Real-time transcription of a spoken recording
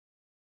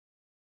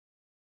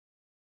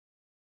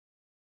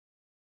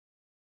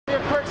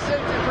York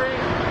safety ring.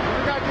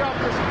 We got to get off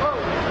this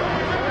boat.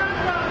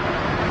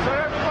 So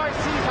everybody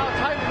sees how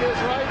tight it is,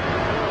 right?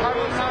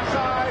 Everyone's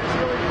outside. It's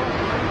really fun.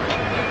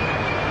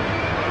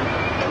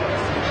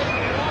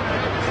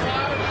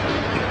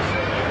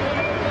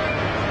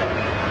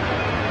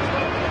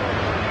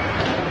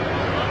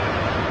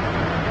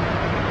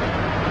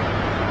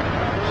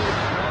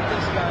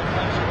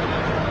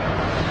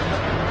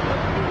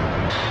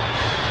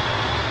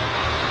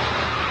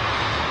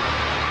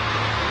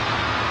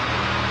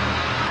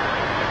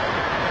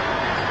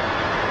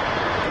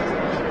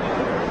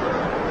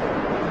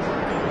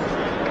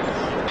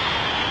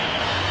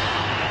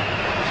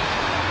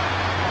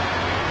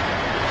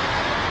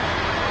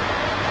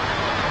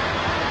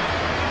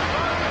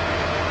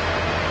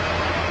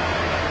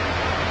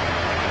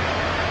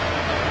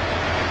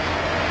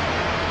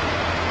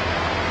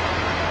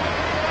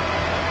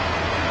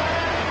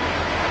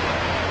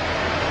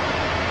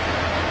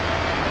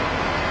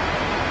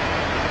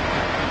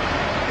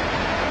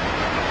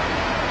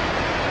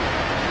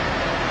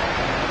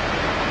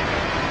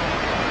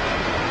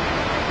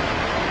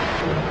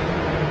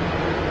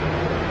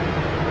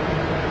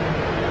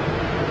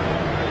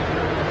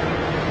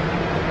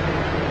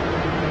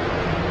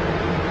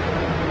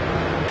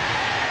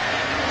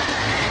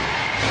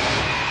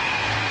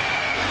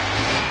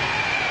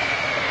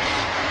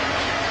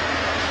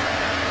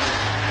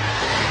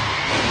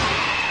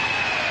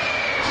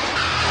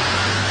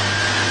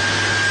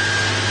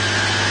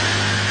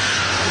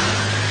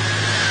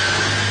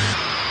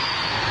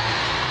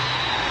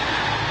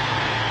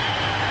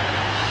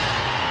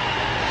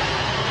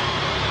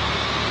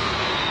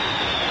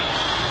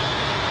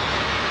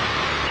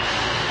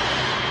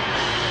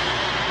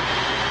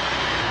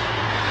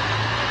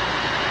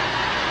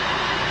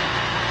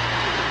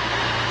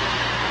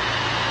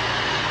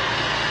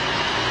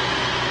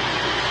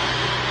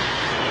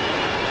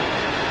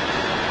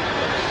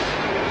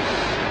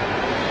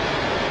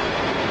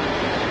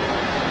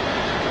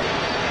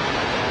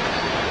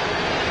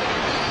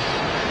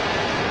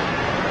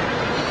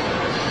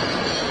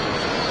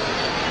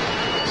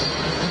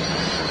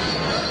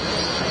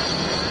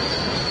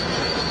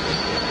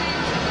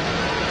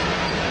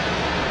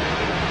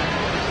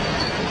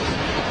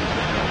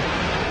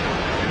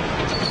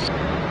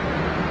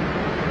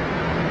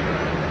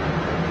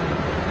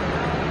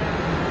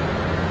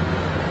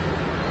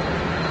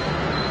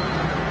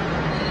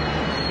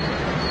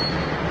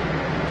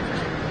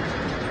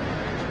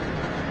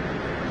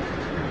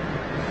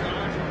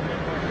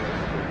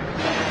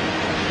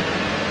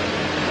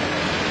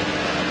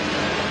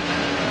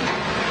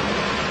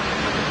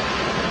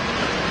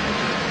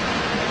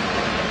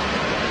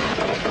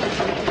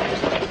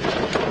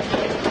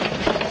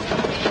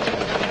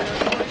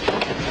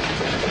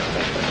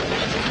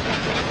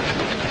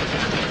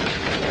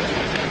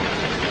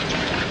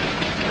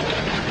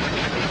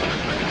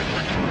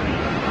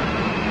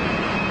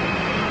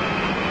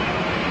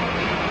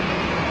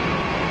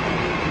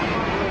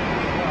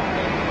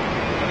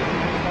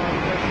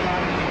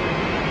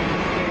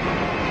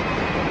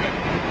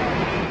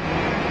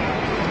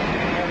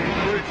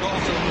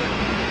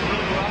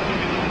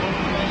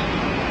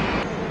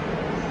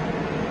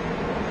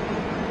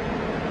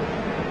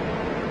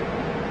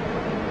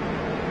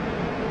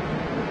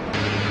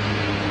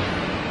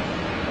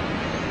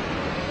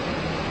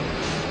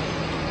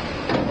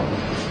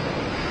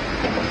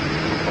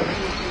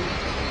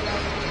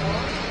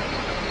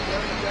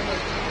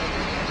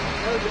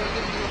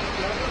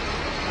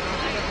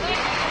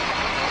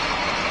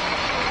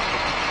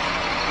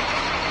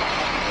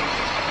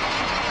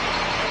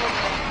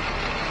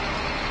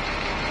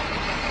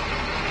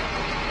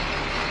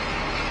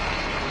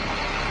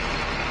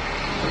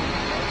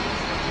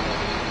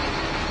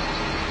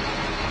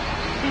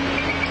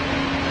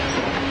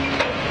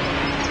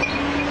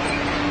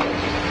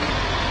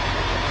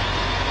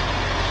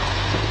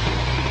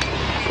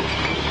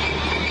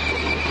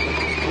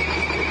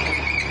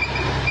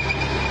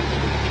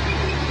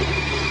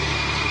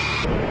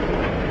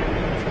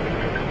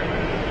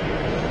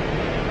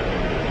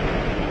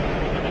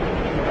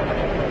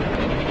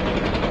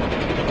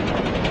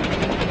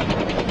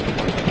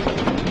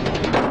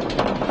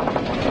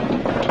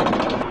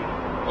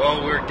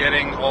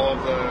 Getting all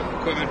of the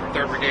equipment from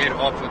 3rd Brigade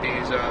off of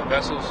these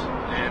vessels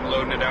and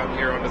loading it out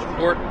here onto the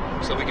port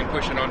so we can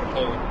push it onto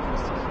Poland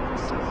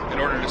in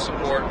order to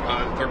support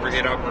the 3rd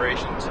Brigade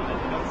operations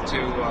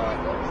to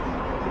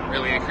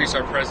really increase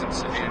our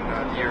presence in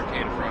the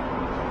European front.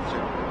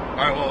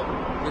 Alright, well,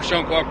 we're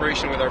showing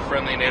cooperation with our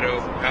friendly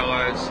NATO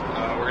allies.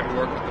 We're going to be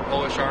working with the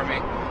Polish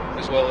Army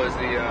as well as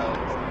the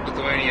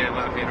Lithuanian and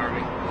Latvian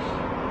Army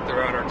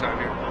throughout our time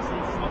here.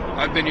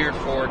 I've been here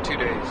for 2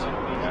 days.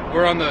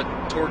 We're on the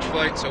torch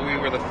flight, so we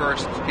were the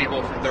first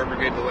people from 3rd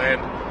Brigade to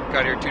land.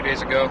 Got here 2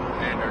 days ago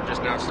and are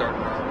just now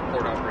starting our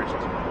port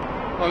operations.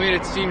 Well, I mean,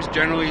 it seems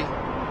generally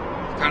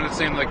kind of the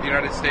same like the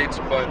United States,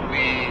 but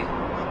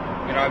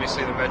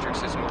obviously the metric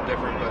system is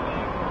different, but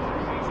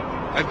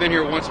I've been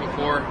here once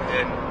before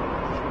and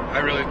I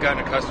really have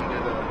gotten accustomed to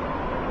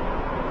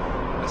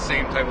the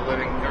same type of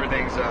living.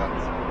 Everything's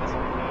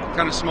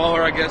kind of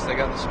smaller, I guess. They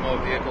got the small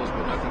vehicles,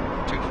 but nothing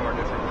too far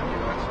different than the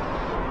U.S.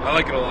 I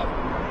like it a lot.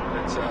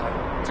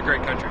 It's a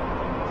great country,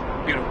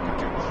 beautiful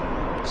country.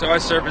 So I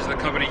serve as the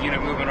company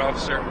unit movement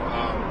officer.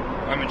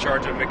 I'm in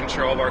charge of making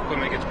sure all of our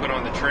equipment gets put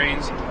on the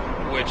trains,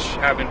 which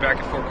happen back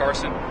at Fort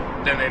Carson.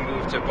 Then they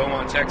move to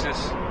Beaumont,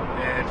 Texas,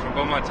 and from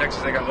Beaumont,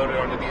 Texas, they got loaded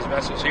onto these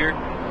vessels here.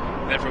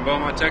 Then from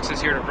Beaumont, Texas,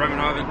 here to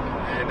Bremenhaven,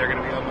 and they're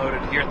going to be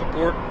unloaded here at the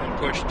port and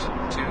pushed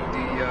to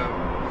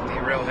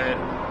the railhead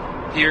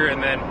here,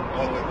 and then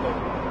all the way to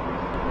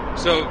Poland.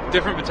 So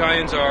different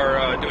battalions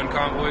are doing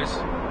convoys.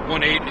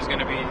 1-8 is going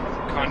to be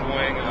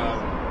convoying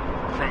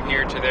from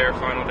here to their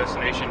final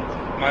destination.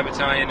 My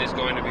battalion is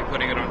going to be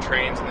putting it on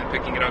trains and then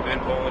picking it up in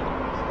Poland.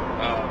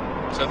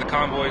 So the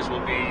convoys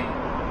will be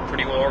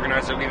pretty well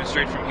organized. They're leaving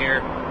straight from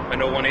here. I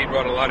know 1-8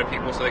 brought a lot of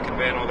people so they can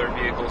van all their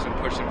vehicles and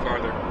push them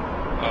farther.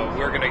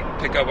 We're going to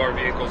pick up our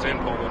vehicles in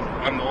Poland.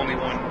 I'm the only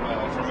one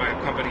from my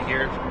company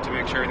here to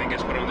make sure everything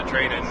gets put on the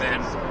train, and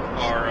then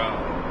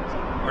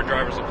our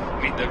drivers will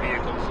meet the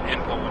vehicles in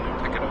Poland and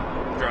pick it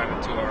up, drive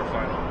it to our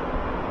final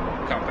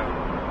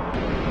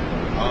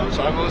compound.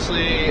 So I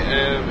mostly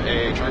am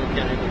a truck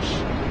mechanic, which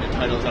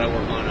entitles that I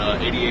work on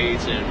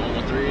 88s and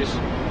 113s.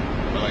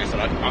 But like I said,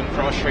 I'm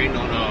cross-trained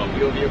on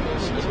wheel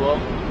vehicles as well.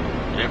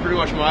 And pretty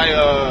much my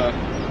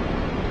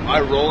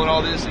role in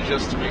all this is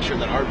just to make sure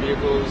that our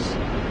vehicles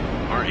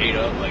aren't ate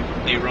up, like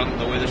they run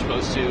the way they're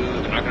supposed to.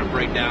 They're not going to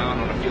break down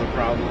on a field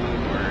problem,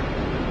 or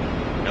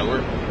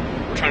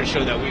we're trying to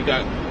show that we've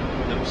got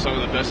some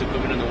of the best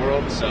equipment in the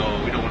world. So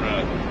we don't want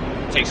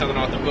to take something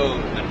off the boat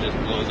and then it just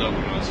blows up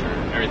on us, or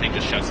everything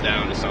just shuts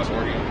down and stops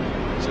working.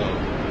 So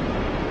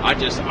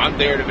I'm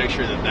there to make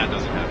sure that that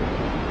doesn't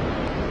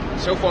happen.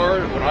 So far,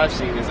 what I've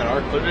seen is that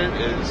our equipment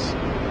is,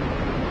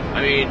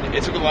 I mean,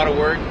 it took a lot of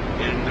work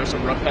and there's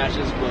some rough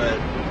patches, but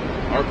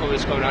our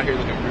equipment's coming out here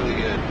looking really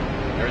good.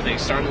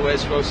 Everything's starting the way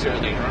it's supposed to,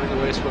 everything's running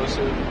the way it's supposed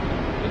to.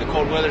 But the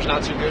cold weather's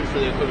not too good for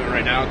the equipment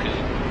right now because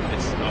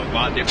it's a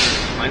lot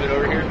different climate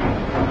over here.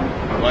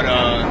 But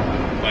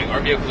like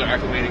our vehicles are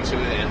acclimating to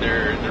it and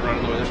they're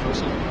running the way they're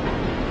supposed to.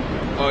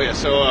 Oh yeah,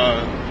 so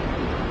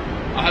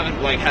I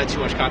haven't like had too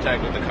much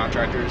contact with the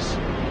contractors,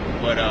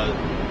 but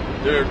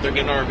they're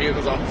getting our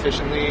vehicles off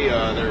efficiently.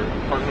 They're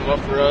parking them up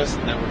for us,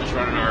 and then we're just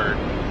running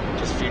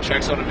just a few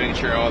checks on them, making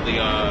sure all the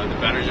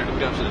batteries are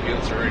hooked up so the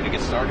vehicles are ready to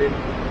get started.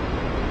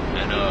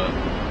 And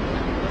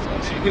that's all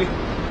I see.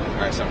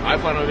 Alright, so I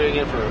plan on being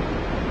in for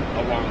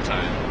a long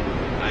time,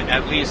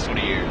 at least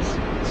 20 years.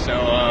 So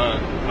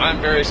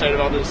I'm very excited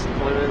about this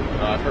deployment.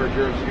 I've heard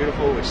Europe's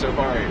beautiful, which so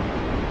far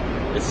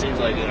it seems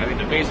like it. I mean,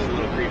 the base is a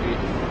little creepy,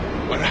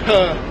 but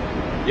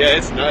yeah,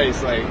 it's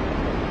nice. Like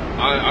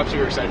I'm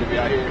super excited to be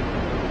out here,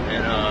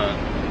 and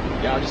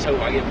yeah, I just hope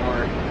I get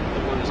more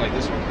deployments like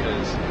this one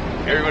because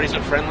everybody's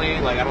been friendly.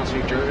 Like I don't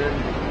speak German,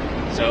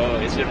 so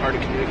it's been hard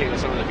to communicate with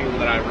some of the people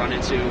that I run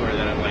into or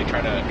that I like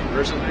try to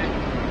converse with me.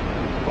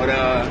 But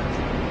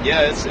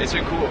yeah, it's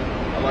been cool.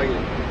 I like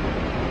it.